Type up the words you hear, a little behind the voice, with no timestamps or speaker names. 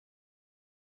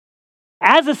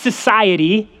As a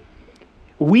society,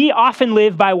 we often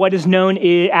live by what is known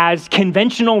as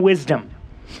conventional wisdom.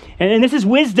 And this is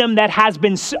wisdom that has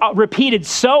been repeated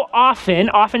so often,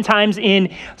 oftentimes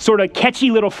in sort of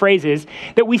catchy little phrases,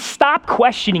 that we stop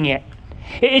questioning it.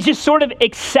 It's just sort of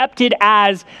accepted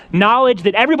as knowledge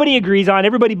that everybody agrees on,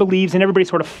 everybody believes, and everybody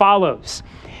sort of follows.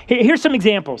 Here's some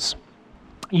examples.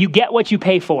 You get what you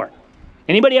pay for.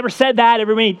 Anybody ever said that?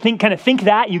 Everybody think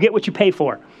that? You get what you pay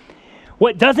for.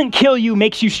 What doesn't kill you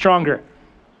makes you stronger.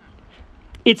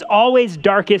 It's always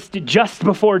darkest just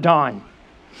before dawn.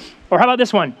 Or how about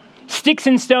this one? Sticks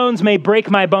and stones may break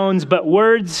my bones, but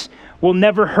words will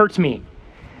never hurt me.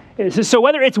 So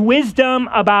whether it's wisdom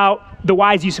about the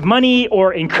wise use of money,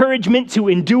 or encouragement to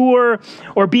endure,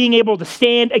 or being able to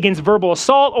stand against verbal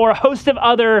assault, or a host of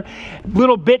other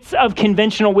little bits of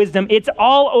conventional wisdom, it's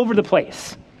all over the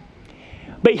place.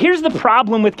 But here's the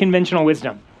problem with conventional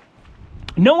wisdom.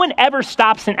 No one ever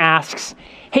stops and asks,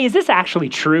 hey, is this actually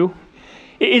true?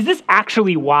 Is this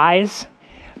actually wise?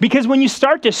 Because when you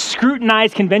start to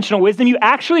scrutinize conventional wisdom, you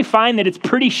actually find that it's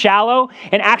pretty shallow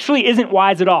and actually isn't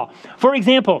wise at all. For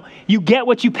example, you get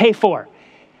what you pay for.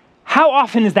 How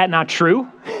often is that not true?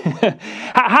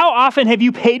 How often have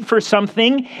you paid for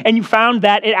something and you found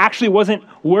that it actually wasn't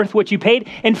worth what you paid?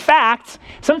 In fact,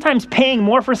 sometimes paying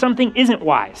more for something isn't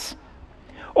wise.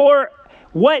 Or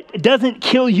what doesn't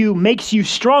kill you makes you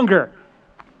stronger.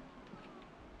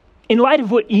 In light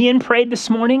of what Ian prayed this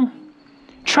morning,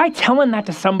 try telling that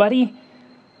to somebody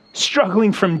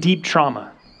struggling from deep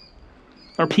trauma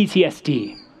or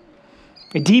PTSD,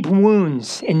 deep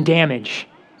wounds and damage.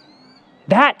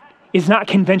 That is not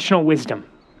conventional wisdom.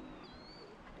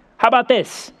 How about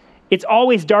this? It's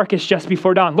always darkest just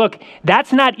before dawn. Look,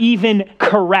 that's not even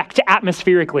correct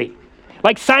atmospherically.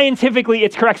 Like scientifically,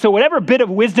 it's correct. So whatever bit of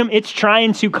wisdom it's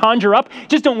trying to conjure up,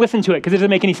 just don't listen to it because it doesn't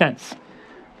make any sense.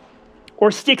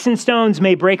 Or sticks and stones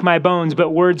may break my bones, but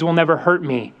words will never hurt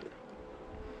me.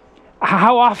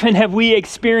 How often have we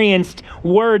experienced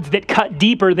words that cut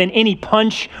deeper than any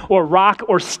punch or rock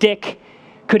or stick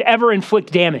could ever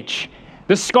inflict damage?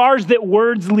 The scars that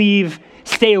words leave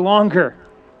stay longer.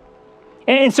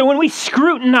 And so when we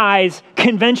scrutinize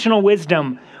conventional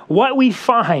wisdom, what we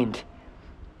find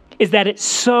is that it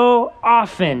so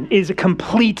often is a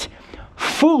complete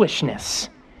foolishness.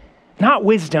 Not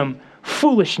wisdom,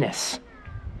 foolishness.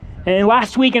 And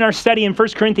last week in our study in 1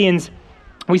 Corinthians,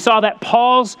 we saw that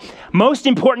Paul's most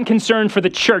important concern for the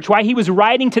church, why he was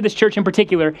writing to this church in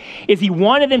particular, is he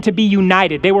wanted them to be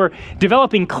united. They were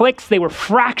developing cliques, they were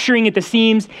fracturing at the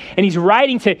seams, and he's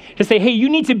writing to say, hey, you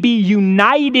need to be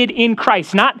united in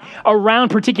Christ, not around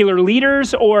particular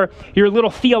leaders or your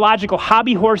little theological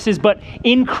hobby horses, but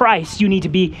in Christ you need to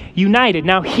be united.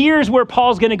 Now here's where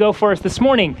Paul's going to go for us this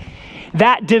morning.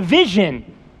 That division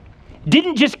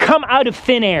didn't just come out of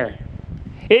thin air.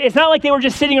 It's not like they were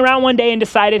just sitting around one day and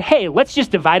decided, hey, let's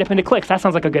just divide up into cliques. That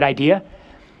sounds like a good idea.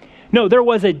 No, there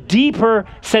was a deeper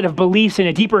set of beliefs and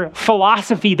a deeper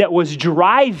philosophy that was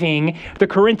driving the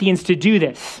Corinthians to do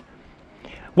this.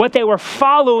 What they were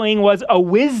following was a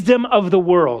wisdom of the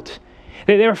world.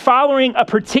 They were following a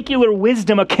particular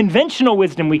wisdom, a conventional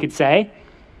wisdom, we could say,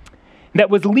 that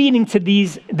was leading to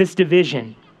this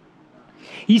division.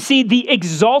 You see, the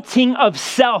exalting of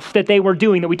self that they were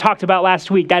doing, that we talked about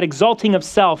last week, that exalting of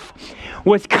self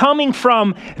was coming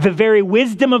from the very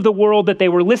wisdom of the world that they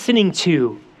were listening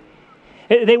to.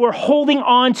 They were holding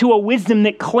on to a wisdom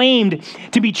that claimed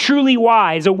to be truly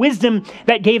wise, a wisdom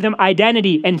that gave them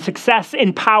identity and success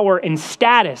and power and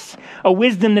status, a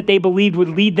wisdom that they believed would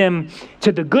lead them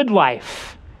to the good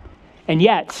life. And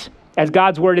yet, as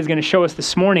God's word is going to show us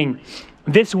this morning,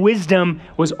 this wisdom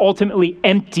was ultimately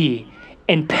empty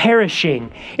and perishing.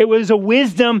 It was a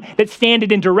wisdom that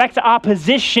standed in direct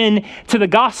opposition to the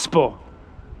gospel.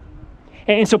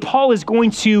 And so Paul is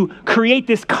going to create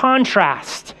this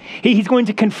contrast. He's going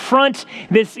to confront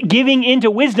this giving into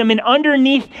wisdom, and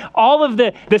underneath all of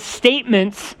the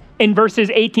statements in verses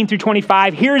 18 through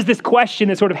 25, here's this question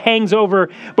that sort of hangs over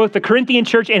both the Corinthian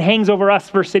church and hangs over us,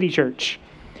 First City Church.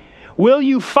 Will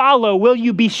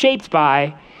you be shaped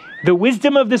by the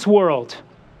wisdom of this world?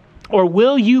 Or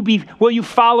will you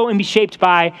follow and be shaped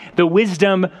by the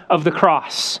wisdom of the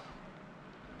cross?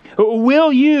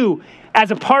 Will you, as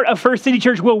a part of First City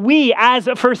Church, will we as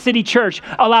a First City Church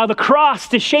allow the cross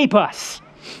to shape us?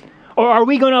 Or are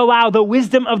we going to allow the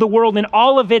wisdom of the world and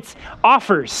all of its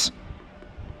offers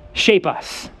shape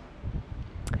us?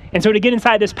 And so to get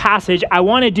inside this passage, I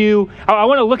want to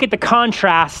look at the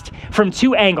contrast from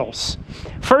two angles.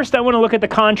 First, I want to look at the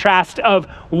contrast of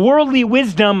worldly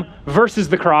wisdom versus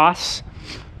the cross,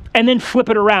 and then flip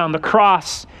it around, the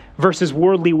cross versus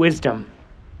worldly wisdom.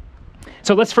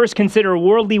 So let's first consider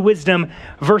worldly wisdom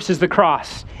versus the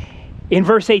cross. In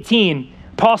verse 18,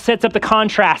 Paul sets up the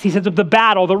contrast. He sets up the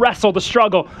battle, the wrestle, the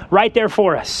struggle right there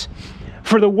for us.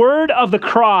 For the word of the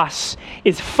cross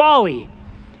is folly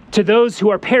to those who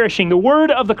are perishing. The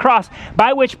word of the cross,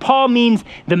 by which Paul means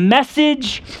the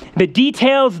message, the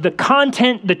details, the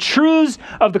content, the truths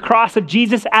of the cross of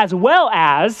Jesus, as well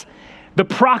as the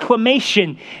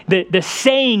proclamation, the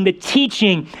saying, the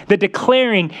teaching, the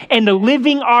declaring, and the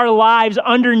living our lives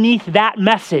underneath that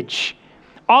message.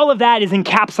 All of that is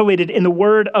encapsulated in the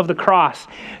word of the cross.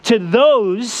 To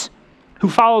those who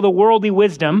follow the worldly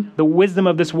wisdom, the wisdom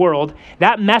of this world,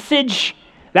 that message,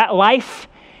 that life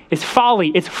is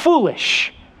folly. It's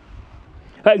foolish.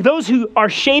 Those who are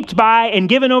shaped by and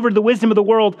given over to the wisdom of the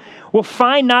world will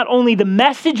find not only the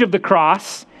message of the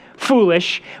cross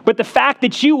foolish, but the fact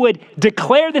that you would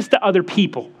declare this to other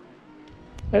people.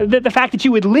 The fact that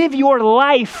you would live your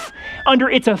life under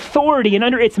its authority and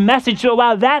under its message to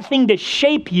allow that thing to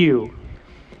shape you.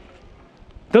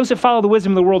 Those that follow the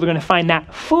wisdom of the world are going to find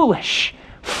that foolish,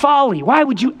 folly. Why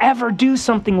would you ever do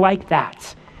something like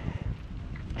that?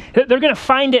 They're going to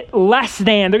find it less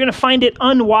than. They're going to find it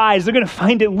unwise. They're going to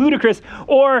find it ludicrous.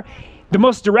 Or the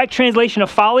most direct translation of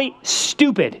folly,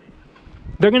 stupid.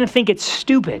 They're going to think it's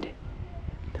stupid.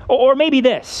 Or maybe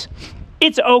this.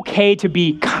 It's okay to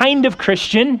be kind of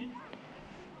Christian,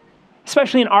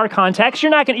 especially in our context.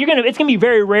 It's going to be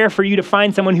very rare for you to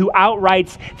find someone who outright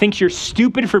thinks you're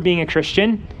stupid for being a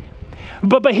Christian.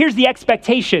 But here's the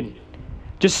expectation.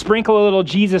 Just sprinkle a little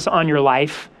Jesus on your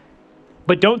life,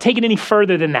 but don't take it any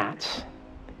further than that.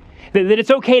 That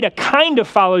it's okay to kind of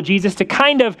follow Jesus, to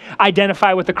kind of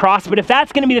identify with the cross, but if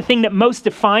that's going to be the thing that most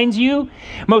defines you,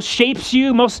 most shapes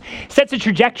you, most sets the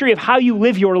trajectory of how you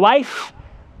live your life,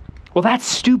 well, that's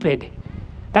stupid.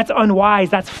 That's unwise.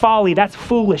 That's folly. That's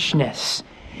foolishness.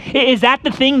 Is that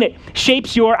the thing that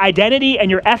shapes your identity and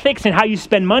your ethics and how you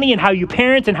spend money and how you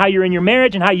parent and how you're in your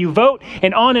marriage and how you vote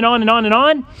and on and on and on and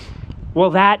on?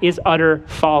 Well, that is utter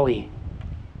folly.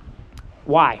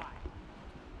 Why?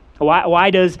 Why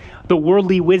does the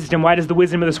worldly wisdom, why does the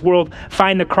wisdom of this world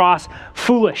find the cross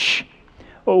foolish?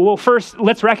 Well, first,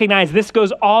 let's recognize this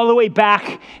goes all the way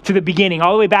back to the beginning,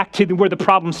 all the way back to where the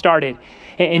problem started.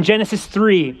 In Genesis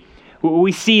 3,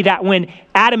 we see that when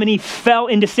Adam and Eve fell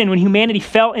into sin, when humanity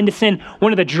fell into sin,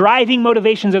 one of the driving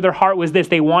motivations of their heart was this: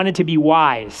 they wanted to be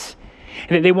wise.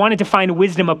 They wanted to find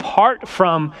wisdom apart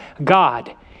from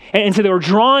God. And so they were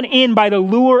drawn in by the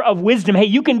lure of wisdom. Hey,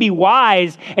 you can be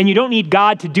wise and you don't need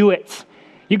God to do it.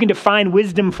 You can define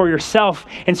wisdom for yourself.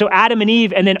 And so Adam and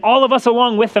Eve, and then all of us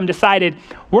along with them, decided,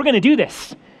 we're going to do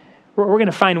this. We're going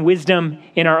to find wisdom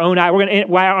in our own eye. We're going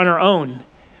to on our own.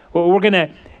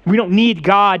 We don't need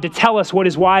God to tell us what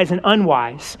is wise and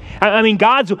unwise. I mean,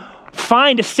 God's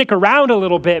fine to stick around a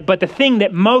little bit, but the thing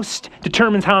that most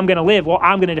determines how I'm going to live, well,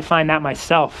 I'm going to define that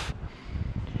myself.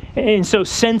 And so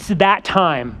since that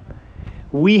time,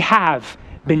 we have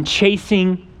been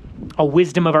chasing a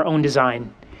wisdom of our own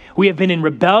design. We have been in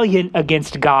rebellion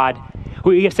against God.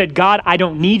 We have said, God, I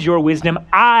don't need your wisdom.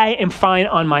 I am fine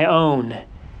on my own.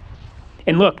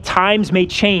 And look, times may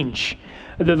change.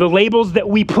 The labels that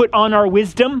we put on our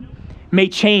wisdom may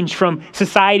change from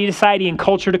society to society and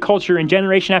culture to culture and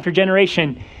generation after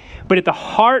generation. But at the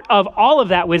heart of all of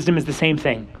that wisdom is the same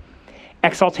thing: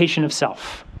 exaltation of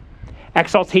self.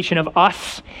 Exaltation of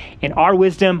us and our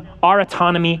wisdom, our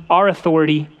autonomy, our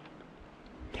authority.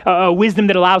 A wisdom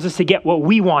that allows us to get what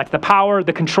we want, the power,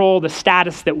 the control, the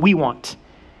status that we want.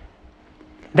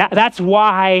 That's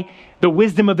why the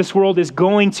wisdom of this world is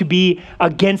going to be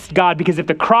against God, because if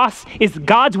the cross is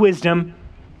God's wisdom,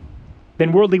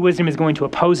 then worldly wisdom is going to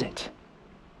oppose it.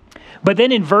 But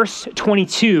then in verse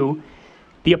 22,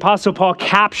 the Apostle Paul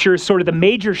captures sort of the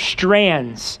major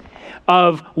strands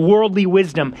of worldly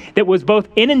wisdom that was both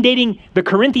inundating the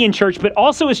Corinthian church, but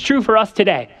also is true for us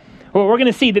today. Well, we're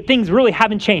going to see that things really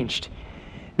haven't changed.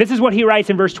 This is what he writes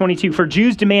in verse 22: for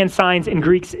Jews demand signs and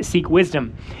Greeks seek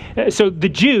wisdom. So the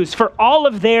Jews, for all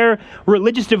of their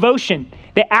religious devotion,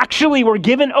 they actually were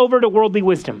given over to worldly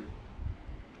wisdom.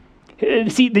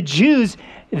 See, the Jews,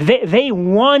 they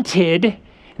wanted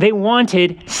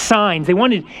signs. They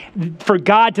wanted for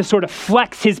God to sort of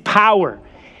flex his power.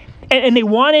 And they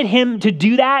wanted him to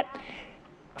do that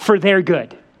for their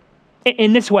good.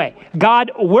 In this way,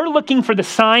 God, we're looking for the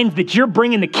signs that you're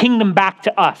bringing the kingdom back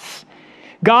to us.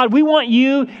 God, we want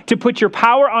you to put your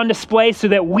power on display so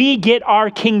that we get our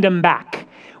kingdom back.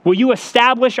 Will you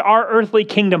establish our earthly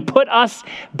kingdom? Put us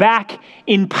back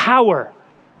in power.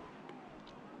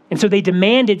 And so they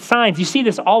demanded signs. You see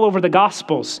this all over the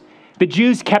Gospels. The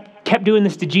Jews kept doing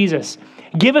this to Jesus.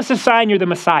 Give us a sign you're the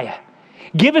Messiah.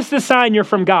 Give us the sign you're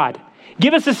from God.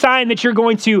 Give us a sign that you're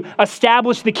going to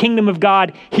establish the kingdom of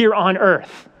God here on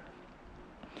earth.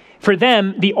 For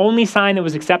them, the only sign that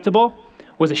was acceptable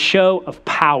was a show of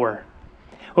power.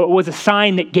 It was a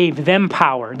sign that gave them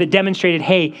power, that demonstrated,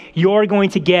 hey, you're going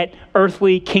to get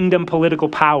earthly kingdom political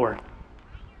power.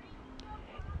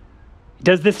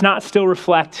 Does this not still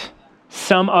reflect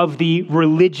some of the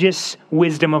religious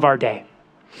wisdom of our day?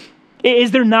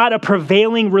 Is there not a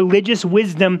prevailing religious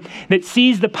wisdom that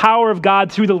sees the power of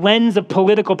God through the lens of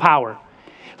political power?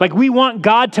 Like, we want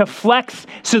God to flex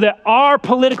so that our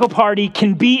political party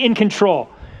can be in control.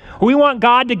 We want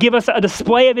God to give us a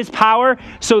display of his power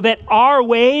so that our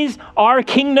ways, our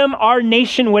kingdom, our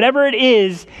nation, whatever it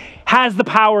is, has the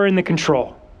power and the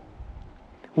control.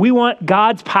 We want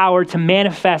God's power to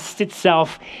manifest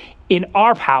itself in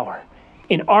our power,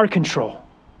 in our control.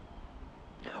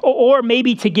 Or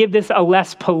maybe to give this a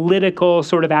less political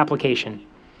sort of application.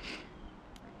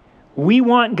 We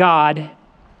want God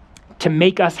to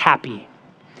make us happy.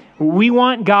 We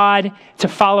want God to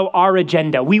follow our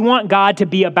agenda. We want God to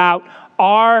be about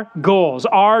our goals,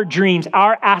 our dreams,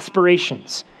 our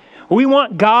aspirations. We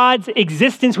want God's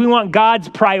existence. We want God's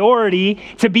priority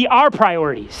to be our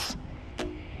priorities.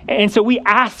 And so we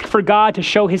ask for God to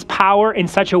show his power in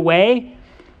such a way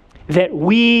that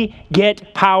we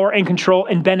get power and control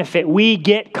and benefit. We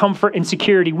get comfort and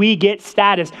security. We get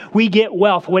status. We get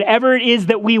wealth. Whatever it is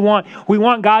that we want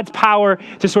God's power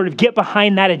to sort of get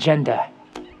behind that agenda.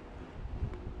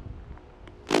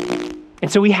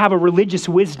 And so we have a religious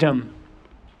wisdom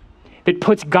that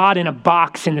puts God in a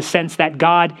box in the sense that,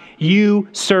 God, you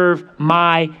serve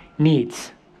my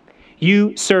needs.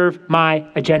 You serve my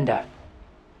agenda.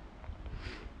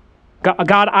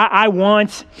 God, I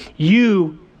want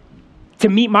you to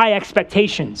meet my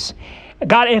expectations.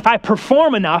 God, if I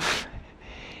perform enough,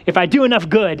 if I do enough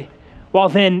good, well,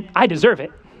 then I deserve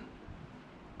it.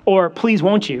 Or please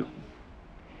won't you?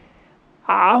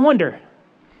 I wonder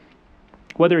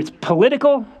whether it's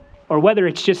political or whether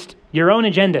it's just your own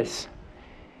agendas.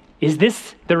 Is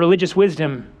this the religious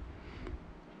wisdom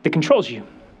that controls you,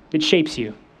 that shapes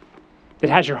you,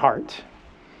 that has your heart?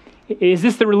 Is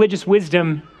this the religious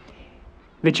wisdom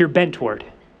that you're bent toward?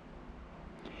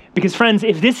 Because friends,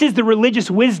 if this is the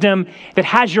religious wisdom that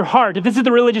has your heart, if this is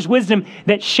the religious wisdom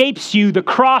that shapes you, the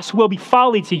cross will be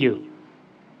folly to you.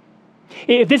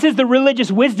 If this is the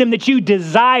religious wisdom that you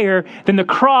desire, then the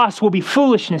cross will be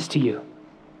foolishness to you.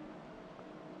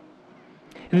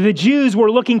 The Jews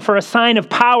were looking for a sign of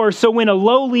power, so when a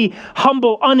lowly,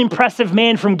 humble, unimpressive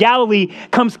man from Galilee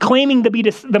comes claiming to be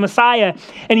the Messiah,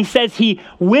 and he says he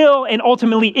will and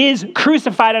ultimately is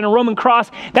crucified on a Roman cross,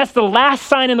 that's the last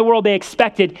sign in the world they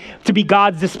expected to be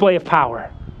God's display of power.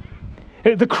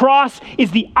 The cross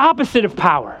is the opposite of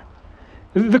power.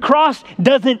 The cross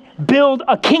doesn't build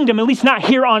a kingdom, at least not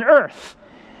here on earth.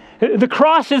 The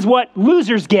cross is what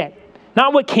losers get,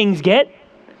 not what kings get.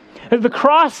 The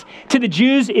cross to the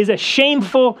Jews is a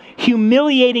shameful,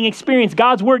 humiliating experience.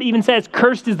 God's word even says,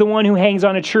 cursed is the one who hangs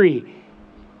on a tree.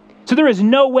 So there is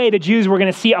no way the Jews were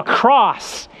going to see a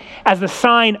cross as the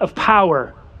sign of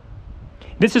power.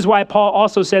 This is why Paul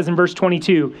also says in verse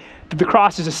 22 that the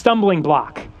cross is a stumbling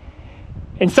block.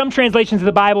 In some translations of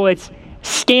the Bible, it's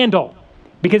scandal,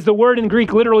 because the word in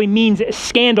Greek literally means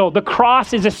scandal. The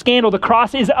cross is a scandal. The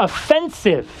cross is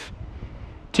offensive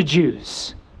to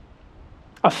Jews.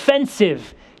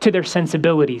 Offensive to their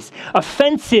sensibilities,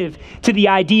 offensive to the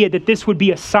idea that this would be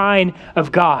a sign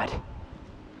of God.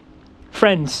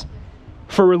 Friends,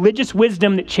 for religious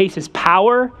wisdom that chases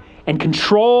power and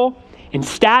control and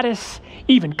status,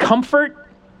 even comfort,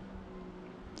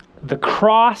 the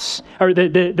cross, or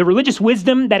the religious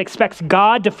wisdom that expects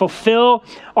God to fulfill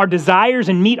our desires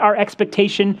and meet our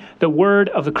expectation, the word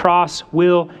of the cross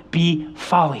will be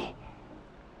folly.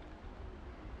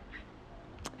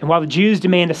 And while the Jews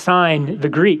demand a sign, the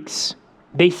Greeks,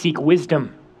 they seek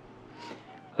wisdom.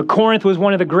 Corinth was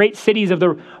one of the great cities of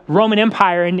the Roman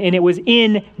Empire, and it was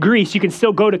in Greece. You can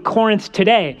still go to Corinth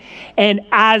today. And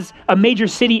as a major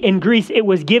city in Greece, it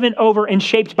was given over and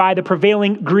shaped by the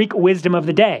prevailing Greek wisdom of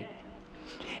the day.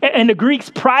 And the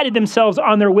Greeks prided themselves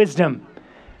on their wisdom,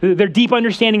 their deep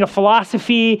understanding of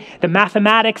philosophy, the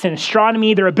mathematics and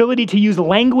astronomy, their ability to use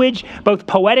language, both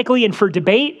poetically and for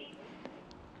debate.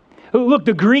 Look,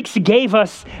 the Greeks gave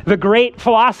us the great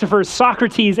philosophers,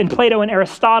 Socrates and Plato and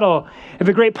Aristotle,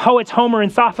 the great poets, Homer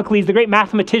and Sophocles, the great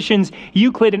mathematicians,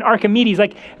 Euclid and Archimedes.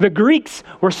 Like, the Greeks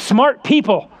were smart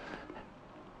people.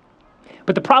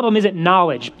 But the problem isn't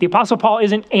knowledge. The Apostle Paul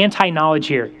isn't anti-knowledge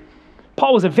here.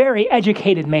 Paul was a very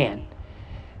educated man.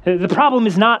 The problem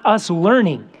is not us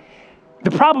learning.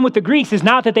 The problem with the Greeks is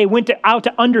not that they went out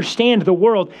to understand the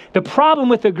world. The problem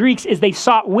with the Greeks is they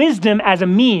sought wisdom as a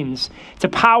means to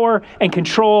power and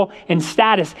control and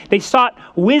status. They sought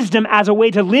wisdom as a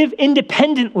way to live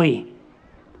independently,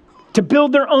 to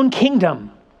build their own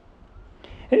kingdom.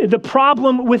 The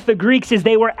problem with the Greeks is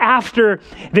they were after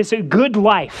this good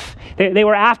life. They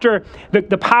were after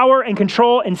the power and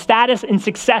control and status and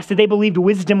success that they believed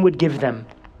wisdom would give them.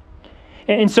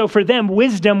 And so for them,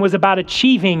 wisdom was about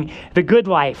achieving the good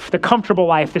life, the comfortable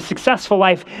life, the successful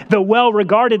life, the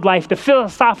well-regarded life, the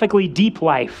philosophically deep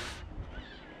life.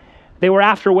 They were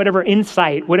after whatever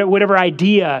insight, whatever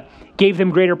idea gave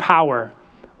them greater power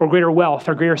or greater wealth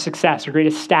or greater success or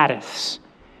greater status,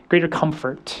 greater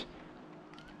comfort.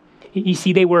 You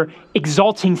see, they were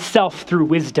exalting self through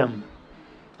wisdom.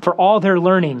 For all their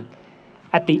learning,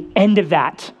 at the end of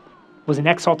that was an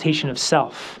exaltation of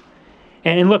self.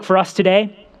 And look, for us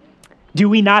today, do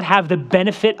we not have the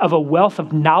benefit of a wealth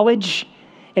of knowledge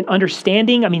and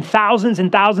understanding? I mean, thousands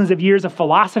and thousands of years of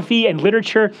philosophy and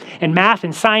literature and math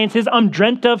and sciences,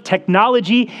 undreamt of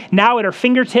technology now at our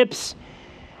fingertips.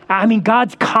 I mean,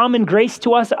 God's common grace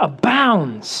to us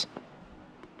abounds.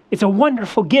 It's a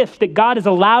wonderful gift that God has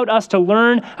allowed us to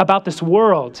learn about this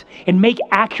world and make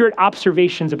accurate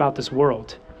observations about this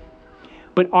world.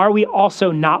 But are we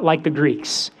also not like the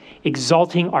Greeks,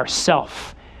 exalting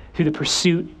ourself through the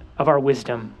pursuit of our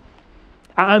wisdom?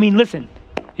 I mean, listen,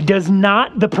 does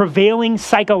not the prevailing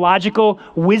psychological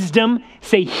wisdom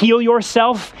say heal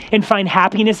yourself and find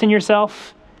happiness in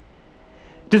yourself?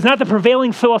 Does not the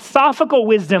prevailing philosophical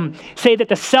wisdom say that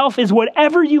the self is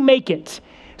whatever you make it,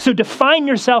 so define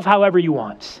yourself however you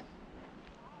want?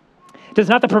 Does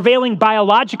not the prevailing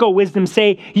biological wisdom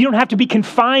say you don't have to be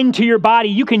confined to your body,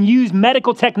 you can use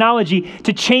medical technology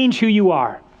to change who you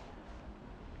are?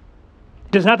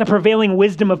 Does not the prevailing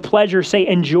wisdom of pleasure say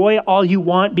enjoy all you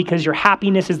want because your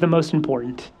happiness is the most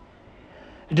important?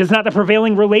 Does not the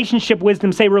prevailing relationship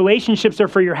wisdom say relationships are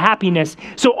for your happiness,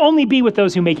 so only be with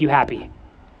those who make you happy?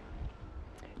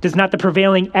 Does not the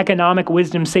prevailing economic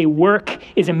wisdom say work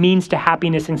is a means to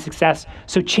happiness and success,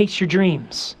 so chase your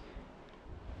dreams?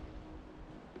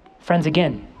 Friends,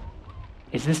 again,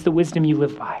 is this the wisdom you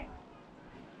live by?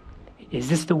 Is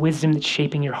this the wisdom that's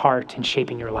shaping your heart and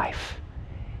shaping your life?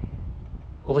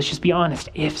 Well, let's just be honest.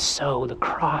 If so, the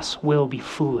cross will be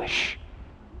foolish.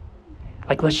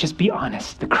 Like, let's just be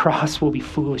honest. The cross will be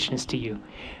foolishness to you.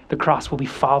 The cross will be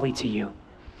folly to you.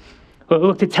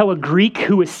 Look, to tell a Greek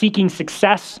who was seeking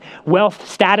success, wealth,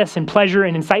 status, and pleasure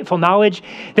and insightful knowledge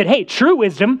that, hey, true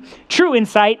wisdom, true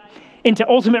insight into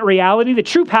ultimate reality, the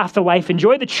true path to life and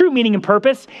joy, the true meaning and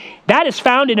purpose, that is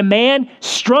found in a man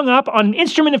strung up on an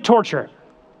instrument of torture.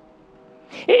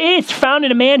 It's found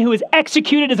in a man who was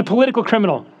executed as a political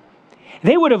criminal.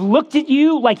 They would have looked at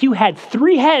you like you had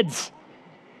 3 heads.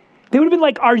 They would have been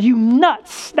like, are you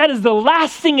nuts? That is the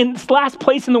last thing in this last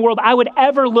place in the world I would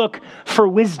ever look for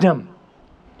wisdom.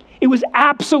 It was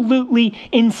absolutely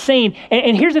insane.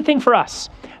 And here's the thing for us,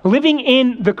 living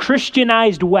in the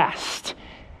Christianized West,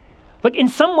 like in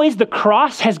some ways the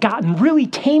cross has gotten really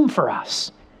tame for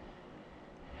us.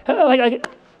 Like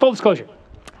full disclosure,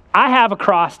 I have a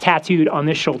cross tattooed on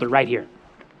this shoulder right here.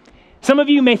 Some of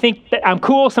you may think that I'm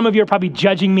cool. Some of you are probably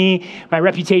judging me. My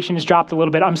reputation has dropped a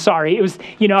little bit. I'm sorry. It was,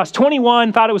 I was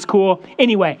 21, thought it was cool.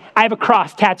 Anyway, I have a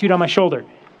cross tattooed on my shoulder.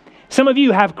 Some of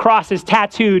you have crosses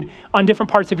tattooed on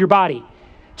different parts of your body.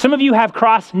 Some of you have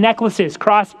cross necklaces,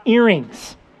 cross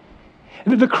earrings.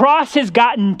 The cross has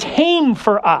gotten tame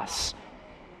for us.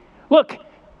 Look,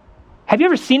 have you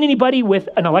ever seen anybody with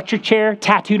an electric chair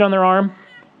tattooed on their arm?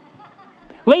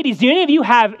 Ladies, do any of you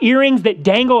have earrings that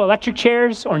dangle electric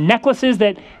chairs or necklaces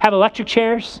that have electric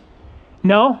chairs?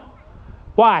 No?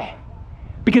 Why?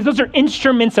 Because those are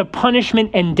instruments of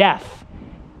punishment and death.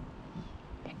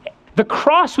 The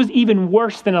cross was even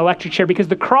worse than an electric chair because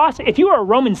the cross, if you were a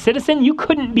Roman citizen, you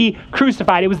couldn't be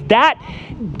crucified. It was that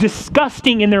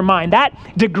disgusting in their mind, that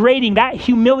degrading, that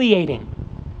humiliating.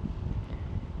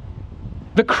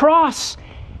 The cross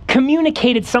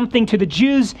communicated something to the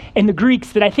Jews and the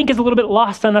Greeks that I think is a little bit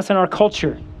lost on us in our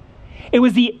culture. It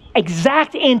was the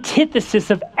exact antithesis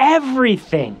of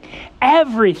everything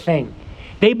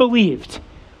they believed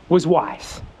was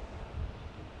wise.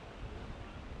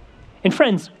 And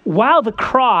friends, while the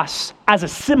cross as a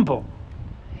symbol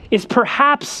is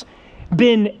perhaps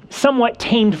been somewhat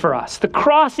tamed for us, the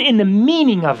cross in the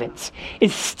meaning of it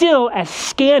is still as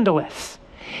scandalous,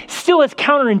 still as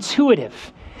counterintuitive,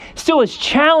 still as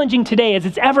challenging today as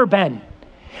it's ever been,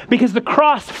 because the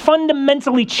cross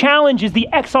fundamentally challenges the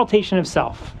exaltation of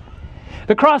self.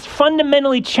 The cross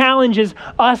fundamentally challenges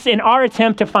us in our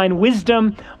attempt to find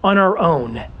wisdom on our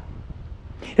own.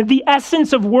 The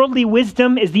essence of worldly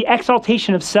wisdom is the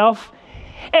exaltation of self,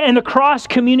 and the cross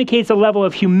communicates a level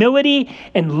of humility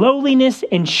and lowliness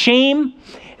and shame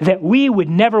that we would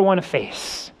never want to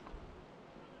face.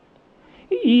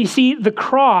 You see, in the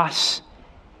cross,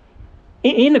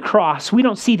 we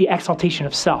don't see the exaltation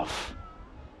of self.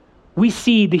 We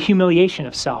see the humiliation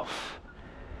of self.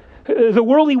 The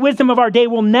worldly wisdom of our day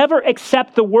will never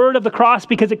accept the word of the cross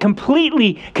because it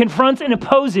completely confronts and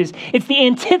opposes. It's the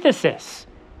antithesis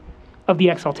of the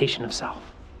exaltation of self.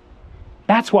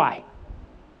 That's why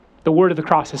the word of the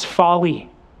cross is folly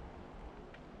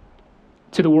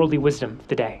to the worldly wisdom of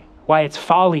the day. Why it's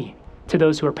folly to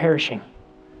those who are perishing.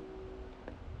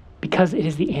 Because it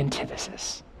is the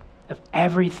antithesis of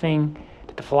everything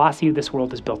that the philosophy of this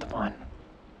world is built upon.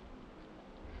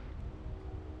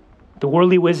 The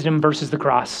worldly wisdom versus the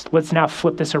cross. Let's now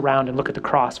flip this around and look at the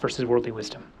cross versus worldly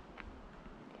wisdom.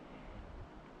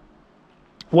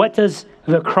 What does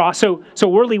the cross, so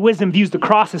worldly wisdom views the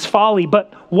cross as folly,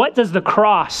 but what does the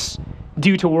cross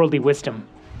do to worldly wisdom?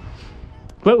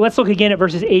 Let's look again at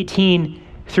verses 18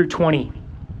 through 20.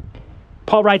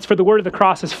 Paul writes, "For the word of the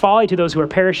cross is folly to those who are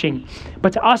perishing,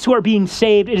 but to us who are being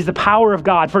saved, it is the power of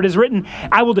God. For it is written,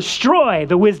 I will destroy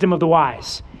the wisdom of the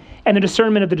wise, and the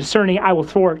discernment of the discerning I will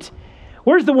thwart.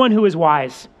 Where's the one who is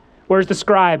wise? Where's the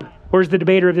scribe? Where's the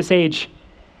debater of this age?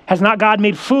 Has not God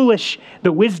made foolish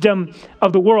the wisdom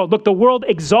of the world?" Look, the world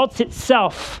exalts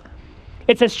itself.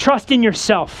 It says, trust in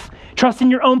yourself. Trust in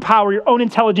your own power, your own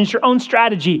intelligence, your own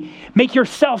strategy. Make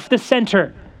yourself the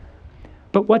center.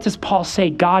 But what does Paul say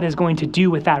God is going to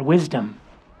do with that wisdom?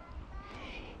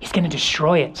 He's going to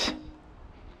destroy it.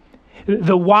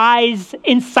 The wise,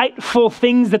 insightful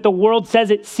things that the world says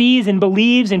it sees and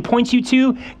believes and points you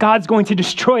to, God's going to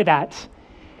destroy that.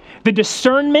 The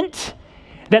discernment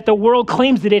that the world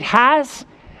claims that it has,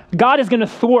 God is going to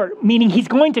thwart, meaning he's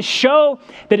going to show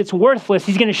that it's worthless.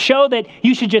 He's going to show that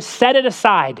you should just set it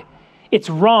aside. It's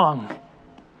wrong.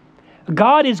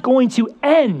 God is going to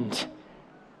end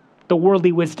the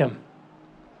worldly wisdom.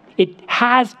 It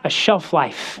has a shelf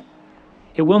life.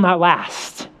 It will not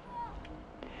last.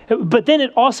 But then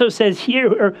it also says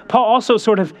here, or Paul also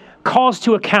sort of calls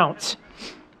to account.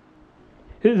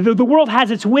 The world has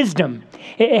its wisdom.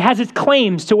 It has its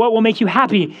claims to what will make you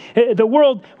happy. The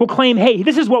world will claim, hey,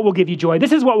 this is what will give you joy.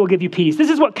 This is what will give you peace. This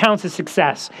is what counts as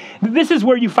success. This is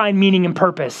where you find meaning and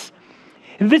purpose.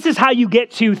 This is how you get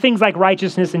to things like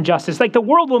righteousness and justice. Like the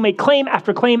world will make claim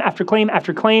after claim after claim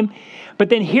after claim. But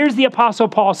then here's the Apostle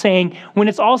Paul saying, when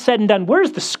it's all said and done,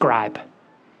 where's the scribe?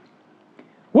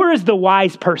 Where is the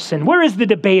wise person? Where is the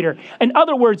debater? In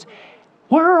other words,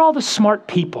 where are all the smart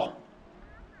people?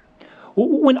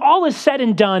 When all is said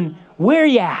and done, where are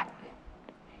you at?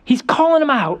 He's calling them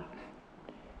out.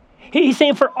 He's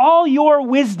saying, for all your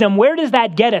wisdom, where does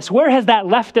that get us? Where has that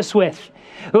left us with?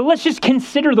 Well, let's just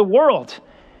consider the world.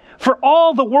 For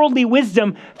all the worldly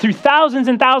wisdom through thousands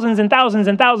and thousands and thousands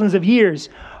and thousands of years,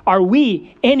 are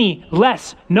we any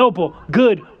less noble,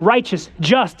 good, righteous,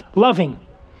 just, loving?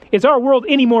 Is our world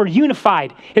any more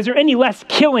unified? Is there any less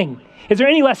killing? Is there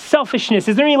any less selfishness?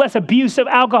 Is there any less abuse of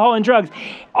alcohol and drugs?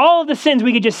 All of the sins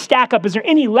we could just stack up. Is there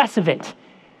any less of it?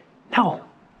 No.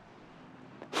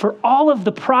 For all of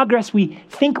the progress we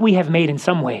think we have made in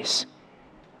some ways,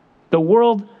 the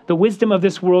wisdom of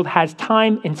this world has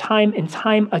time and time and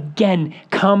time again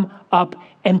come up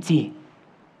empty.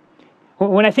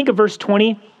 When I think of verse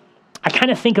 20, I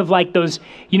kind of think of like those,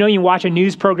 you watch a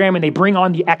news program and they bring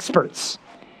on the experts.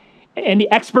 And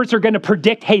the experts are going to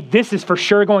predict, hey, this is for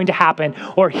sure going to happen,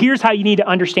 or here's how you need to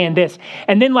understand this.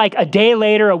 And then like a day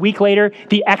later, a week later,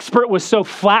 the expert was so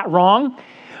flat wrong.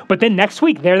 But then next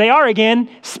week, there they are again,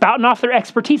 spouting off their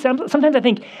expertise. Sometimes I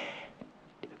think,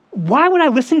 why would I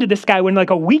listen to this guy when like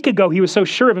a week ago he was so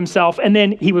sure of himself and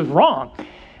then he was wrong?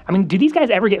 I mean, do these guys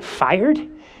ever get fired?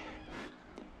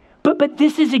 But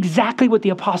this is exactly what the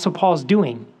Apostle Paul is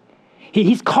doing.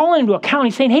 He's calling into account.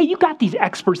 He's saying, hey, you got these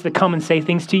experts that come and say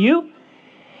things to you.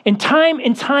 And time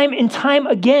and time and time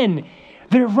again,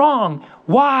 they're wrong.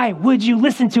 Why would you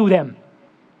listen to them?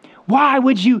 Why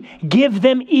would you give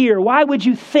them ear? Why would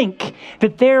you think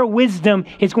that their wisdom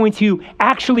is going to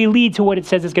actually lead to what it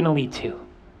says it's going to lead to?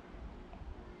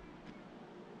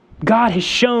 God has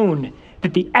shown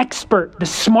that the expert, the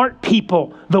smart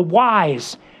people, the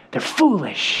wise, they're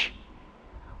foolish.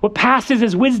 What passes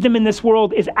as wisdom in this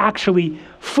world is actually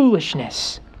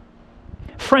foolishness.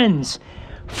 Friends,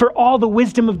 for all the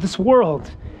wisdom of this world,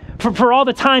 for all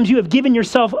the times you have given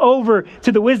yourself over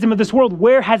to the wisdom of this world,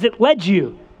 where has it led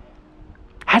you?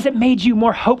 Has it made you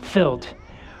more hope-filled,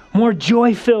 more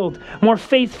joy-filled, more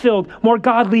faith-filled, more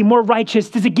godly, more righteous?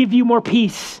 Does it give you more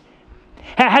peace?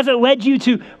 Has it led you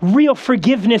to real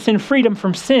forgiveness and freedom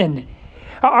from sin?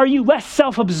 Are you less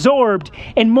self-absorbed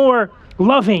and more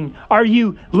loving? Are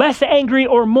you less angry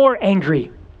or more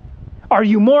angry? Are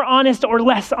you more honest or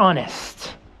less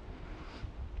honest?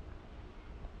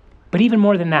 But even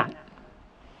more than that,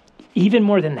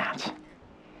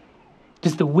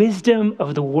 does the wisdom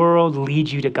of the world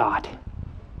lead you to God?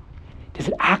 Does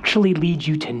it actually lead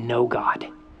you to know God,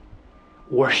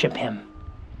 worship him,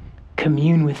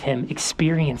 commune with him,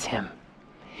 experience him?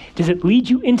 Does it lead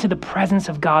you into the presence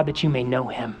of God that you may know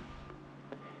him?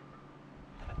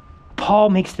 Paul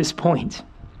makes this point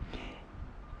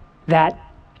that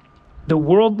the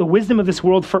wisdom of this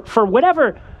world, for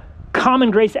whatever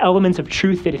common grace elements of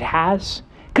truth that it has,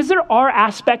 because there are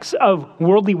aspects of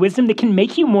worldly wisdom that can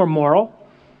make you more moral,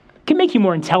 can make you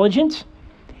more intelligent,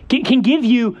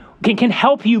 can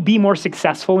help you be more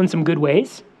successful in some good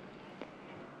ways.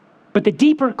 But the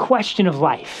deeper question of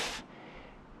life,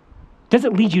 does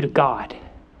it lead you to God?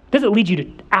 Does it lead you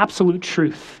to absolute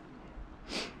truth?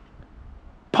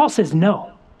 Paul says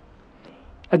no.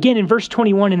 Again, in verse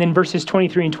 21 and then verses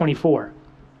 23 and 24.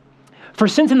 For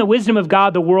since in the wisdom of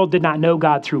God, the world did not know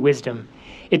God through wisdom,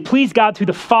 it pleased God through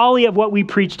the folly of what we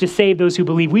preach to save those who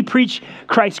believe. We preach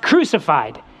Christ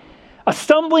crucified, a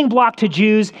stumbling block to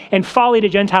Jews and folly to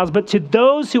Gentiles, but to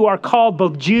those who are called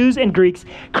both Jews and Greeks,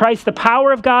 Christ the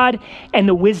power of God and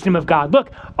the wisdom of God.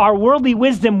 Look, our worldly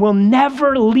wisdom will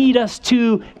never lead us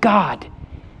to God.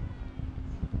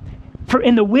 For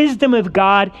in the wisdom of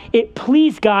God, it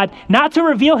pleased God not to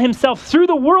reveal himself through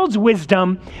the world's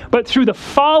wisdom, but through the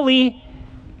folly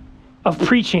of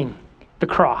preaching the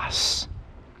cross.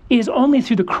 It is only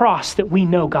through the cross that we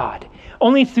know God.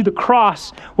 Only through the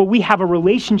cross will we have a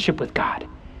relationship with God.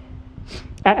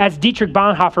 As Dietrich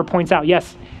Bonhoeffer points out,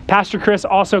 yes, Pastor Chris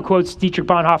also quotes Dietrich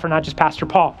Bonhoeffer, not just Pastor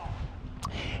Paul.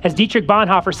 As Dietrich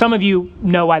Bonhoeffer, some of you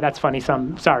know why that's funny,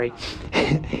 some, sorry.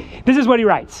 This is what he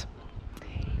writes.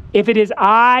 If it is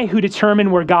I who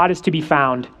determine where God is to be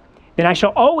found, then I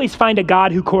shall always find a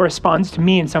God who corresponds to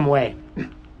me in some way,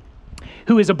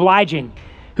 who is obliging,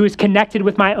 who is connected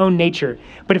with my own nature.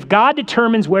 But if God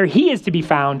determines where he is to be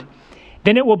found,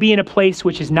 then it will be in a place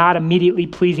which is not immediately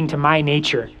pleasing to my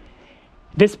nature.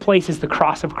 This place is the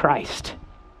cross of Christ.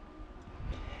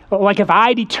 Like if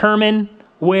I determine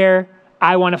where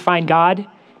I want to find God,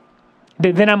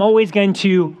 then I'm always going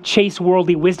to chase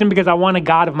worldly wisdom because I want a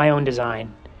God of my own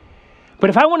design. But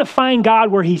if I want to find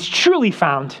God where he's truly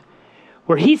found,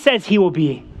 where he says he will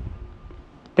be,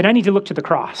 then I need to look to the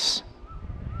cross.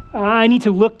 I need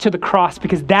to look to the cross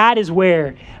because that is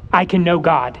where I can know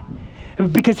God.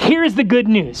 Because here is the good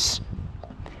news.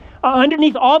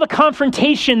 Underneath all the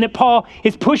confrontation that Paul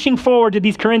is pushing forward to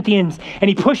these Corinthians, and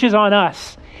he pushes on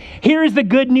us, here is the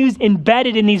good news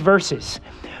embedded in these verses.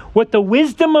 What the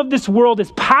wisdom of this world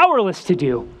is powerless to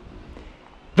do,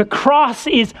 the cross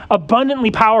is abundantly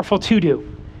powerful to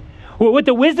do. What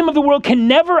the wisdom of the world can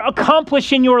never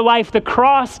accomplish in your life, the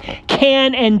cross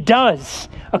can and does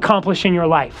accomplish in your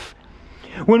life.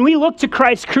 When we look to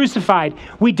Christ crucified,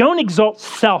 we don't exalt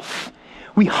self.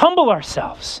 We humble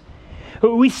ourselves.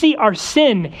 We see our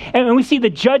sin, and we see the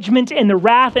judgment and the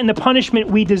wrath and the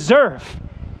punishment we deserve.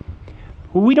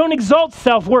 We don't exalt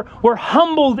self. We're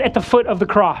humbled at the foot of the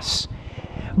cross.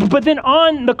 But then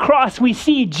on the cross, we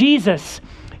see Jesus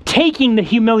taking the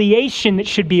humiliation that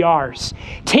should be ours,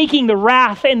 taking the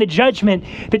wrath and the judgment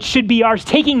that should be ours,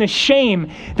 taking the shame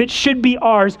that should be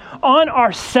ours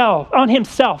on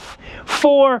himself,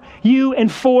 for you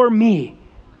and for me.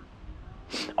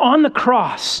 On the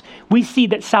cross, we see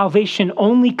that salvation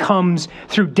only comes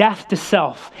through death to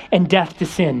self and death to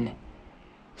sin.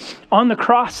 On the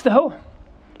cross, though,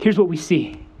 here's what we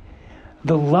see.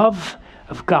 The love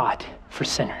of God for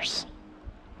sinners.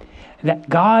 That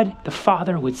God the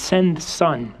Father would send the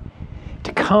Son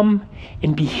to come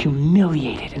and be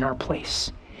humiliated in our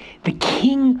place. The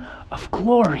King of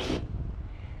glory,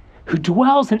 who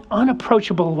dwells in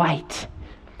unapproachable light,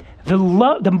 the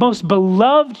most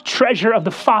beloved treasure of the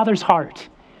Father's heart,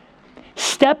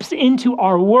 steps into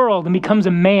our world and becomes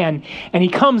a man. And he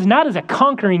comes not as a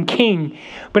conquering king,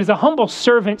 but as a humble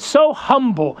servant, so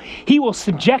humble, he will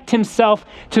subject himself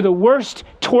to the worst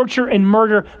torture and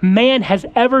murder man has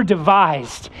ever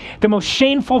devised, the most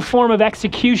shameful form of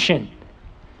execution,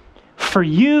 for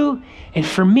you and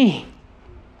for me,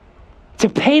 to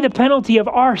pay the penalty of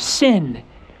our sin.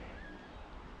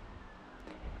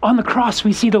 On the cross,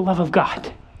 we see the love of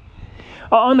God.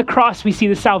 On the cross, we see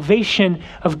the salvation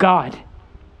of God.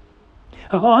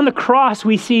 On the cross,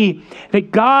 we see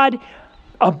that God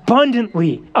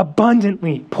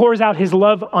abundantly pours out his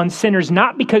love on sinners,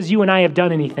 not because you and I have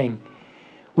done anything.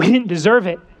 We didn't deserve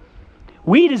it.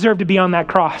 We deserve to be on that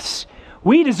cross.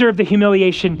 We deserve the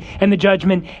humiliation and the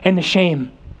judgment and the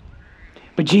shame.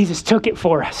 But Jesus took it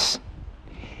for us.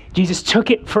 Jesus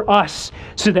took it for us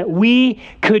so that we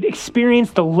could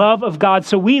experience the love of God.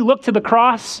 So we look to the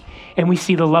cross and we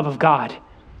see the love of God.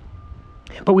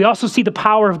 But we also see the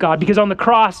power of God, because on the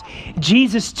cross,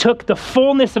 Jesus took the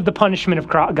fullness of the punishment of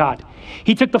God.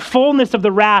 He took the fullness of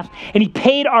the wrath and he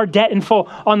paid our debt in full.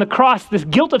 On the cross, this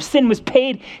guilt of sin was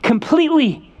paid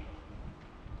completely.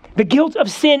 The guilt of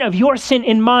sin, of your sin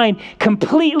and mine,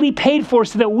 completely paid for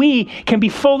so that we can be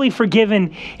fully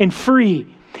forgiven and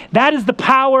free. That is the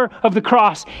power of the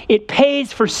cross. It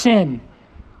pays for sin.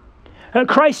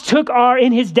 Christ took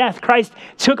in his death, Christ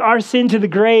took our sin to the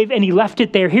grave and he left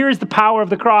it there. Here is the power of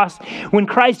the cross. When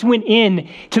Christ went in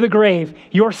to the grave,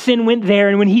 your sin went there.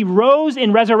 And when he rose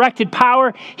in resurrected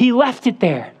power, he left it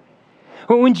there.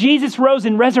 When Jesus rose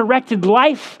in resurrected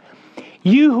life,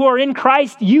 you who are in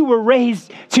Christ, you were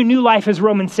raised to new life, as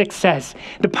Romans 6 says.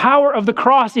 The power of the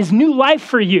cross is new life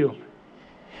for you.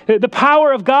 The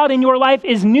power of God in your life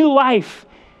is new life.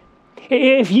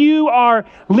 If you are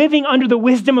living under the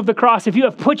wisdom of the cross, if you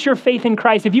have put your faith in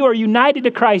Christ, if you are united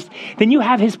to Christ, then you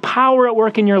have his power at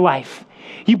work in your life.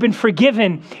 You've been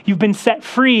forgiven. You've been set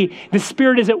free. The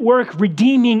Spirit is at work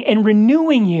redeeming and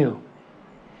renewing you.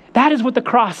 That is what the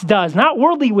cross does, not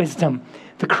worldly wisdom,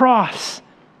 the cross.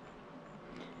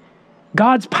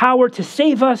 God's power to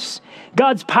save us,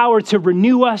 God's power to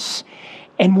renew us,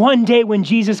 and one day when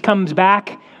Jesus comes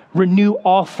back, renew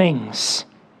all things.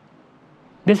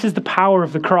 This is the power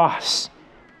of the cross.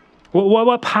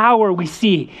 What power we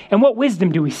see, and what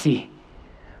wisdom do we see?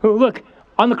 Look,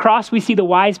 on the cross we see the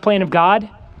wise plan of God,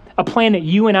 a plan that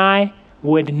you and I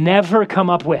would never come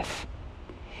up with.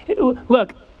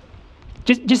 Look,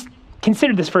 just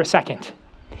consider this for a second.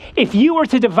 If you were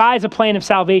to devise a plan of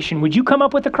salvation, would you come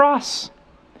up with the cross?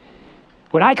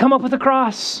 Would I come up with the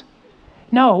cross?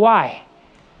 No, why?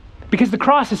 Because the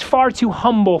cross is far too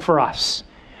humble for us.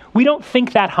 We don't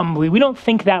think that humbly. We don't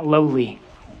think that lowly.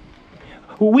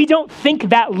 We don't think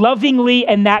that lovingly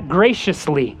and that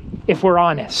graciously, if we're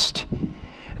honest.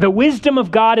 The wisdom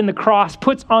of God in the cross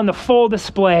puts on the full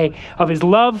display of his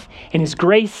love and his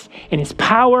grace and his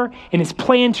power and his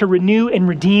plan to renew and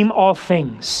redeem all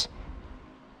things.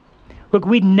 Look,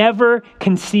 we'd never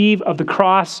conceive of the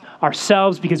cross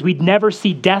ourselves because we'd never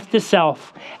see death to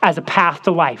self as a path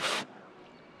to life.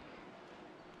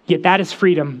 Yet that is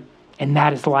freedom. And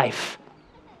that is life.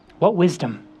 What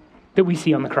wisdom that we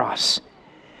see on the cross.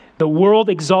 The world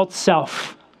exalts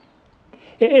self.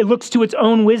 It looks to its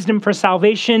own wisdom for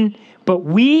salvation, but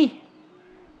we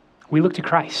look to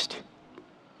Christ.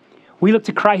 We look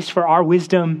to Christ for our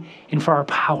wisdom and for our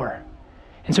power.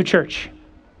 And so, church,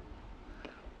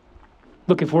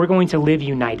 look, if we're going to live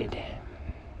united,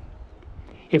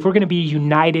 if we're going to be a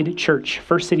united church,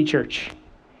 First City Church,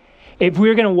 if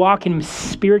we're going to walk in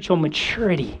spiritual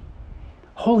maturity,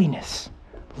 holiness,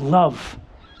 love,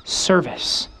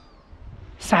 service,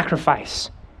 sacrifice,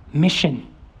 mission,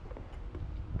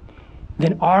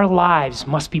 then our lives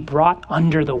must be brought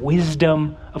under the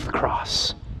wisdom of the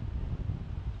cross.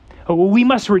 We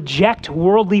must reject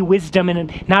worldly wisdom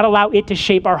and not allow it to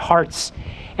shape our hearts.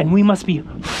 And we must be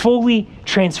fully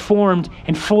transformed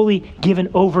and fully given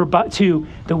over to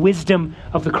the wisdom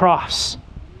of the cross.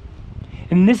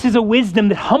 And this is a wisdom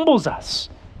that humbles us.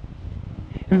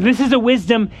 This is a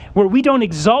wisdom where we don't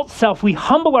exalt self, we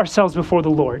humble ourselves before the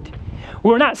Lord.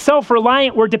 We're not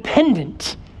self-reliant, we're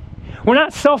dependent. We're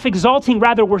not self-exalting,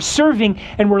 rather we're serving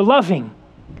and we're loving.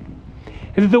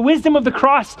 The wisdom of the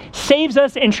cross saves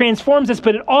us and transforms us,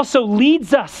 but it also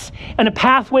leads us in a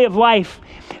pathway of life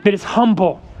that is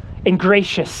humble and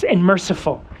gracious and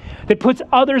merciful, that puts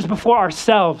others before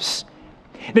ourselves,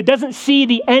 that doesn't see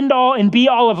the end all and be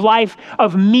all of life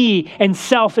of me and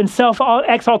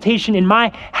self-exaltation in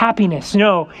my happiness.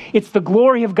 No, it's the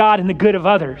glory of God and the good of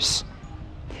others.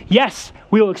 Yes,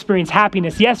 we will experience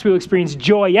happiness. Yes, we will experience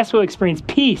joy. Yes, we'll experience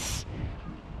peace.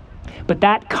 But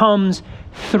that comes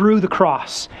through the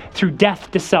cross, through death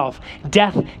to self,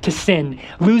 death to sin,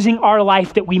 losing our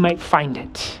life that we might find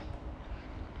it.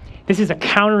 This is a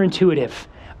counterintuitive,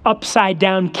 upside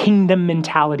down kingdom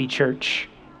mentality, church.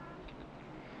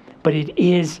 But it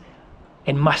is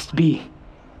and must be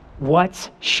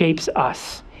what shapes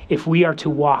us if we are to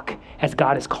walk as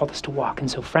God has called us to walk. And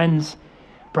so, friends,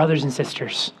 brothers and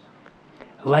sisters,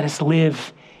 let us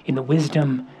live in the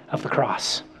wisdom of the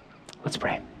cross. Let's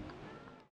pray.